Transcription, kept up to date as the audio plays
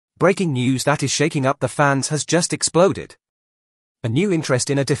breaking news that is shaking up the fans has just exploded. A new interest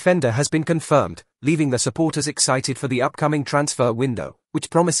in a defender has been confirmed, leaving the supporters excited for the upcoming transfer window,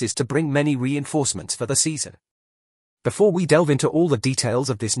 which promises to bring many reinforcements for the season. Before we delve into all the details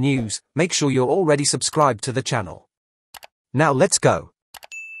of this news, make sure you're already subscribed to the channel. Now let's go.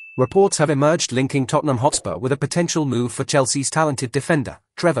 Reports have emerged linking Tottenham Hotspur with a potential move for Chelsea's talented defender,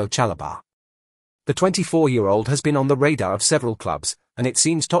 Trevoh Chalobah. The 24-year-old has been on the radar of several clubs, and it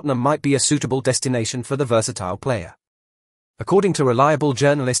seems Tottenham might be a suitable destination for the versatile player. According to reliable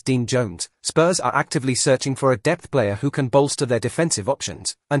journalist Dean Jones, Spurs are actively searching for a depth player who can bolster their defensive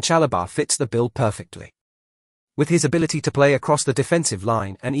options, and Chalobah fits the bill perfectly. With his ability to play across the defensive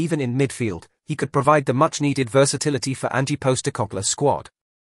line and even in midfield, he could provide the much-needed versatility for Ange Postecoglou's squad.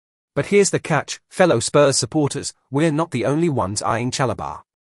 But here's the catch, fellow Spurs supporters, we're not the only ones eyeing Chalobah.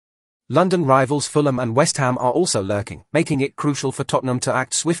 London rivals Fulham and West Ham are also lurking, making it crucial for Tottenham to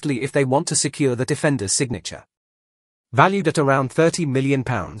act swiftly if they want to secure the defender's signature. Valued at around £30 million,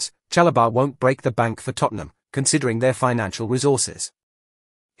 Chalobah won't break the bank for Tottenham, considering their financial resources.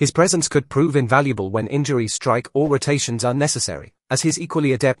 His presence could prove invaluable when injuries strike or rotations are necessary, as he's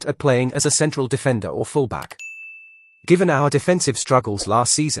equally adept at playing as a central defender or fullback. Given our defensive struggles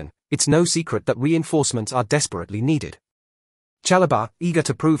last season, it's no secret that reinforcements are desperately needed. Chalobah, eager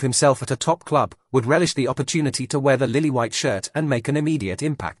to prove himself at a top club, would relish the opportunity to wear the lily-white shirt and make an immediate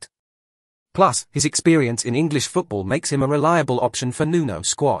impact. Plus, his experience in English football makes him a reliable option for Nuno's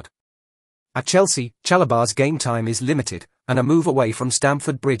squad. At Chelsea, Chalobah's game time is limited, and a move away from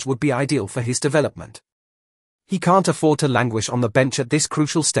Stamford Bridge would be ideal for his development. He can't afford to languish on the bench at this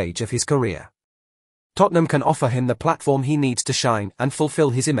crucial stage of his career. Tottenham can offer him the platform he needs to shine and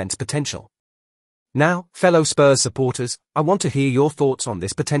fulfill his immense potential. Now, fellow Spurs supporters, I want to hear your thoughts on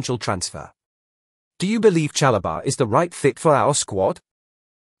this potential transfer. Do you believe Chalobah is the right fit for our squad?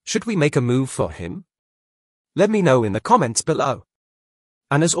 Should we make a move for him? Let me know in the comments below.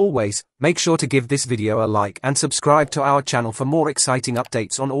 And as always, make sure to give this video a like and subscribe to our channel for more exciting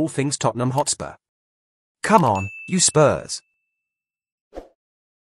updates on all things Tottenham Hotspur. Come on, you Spurs!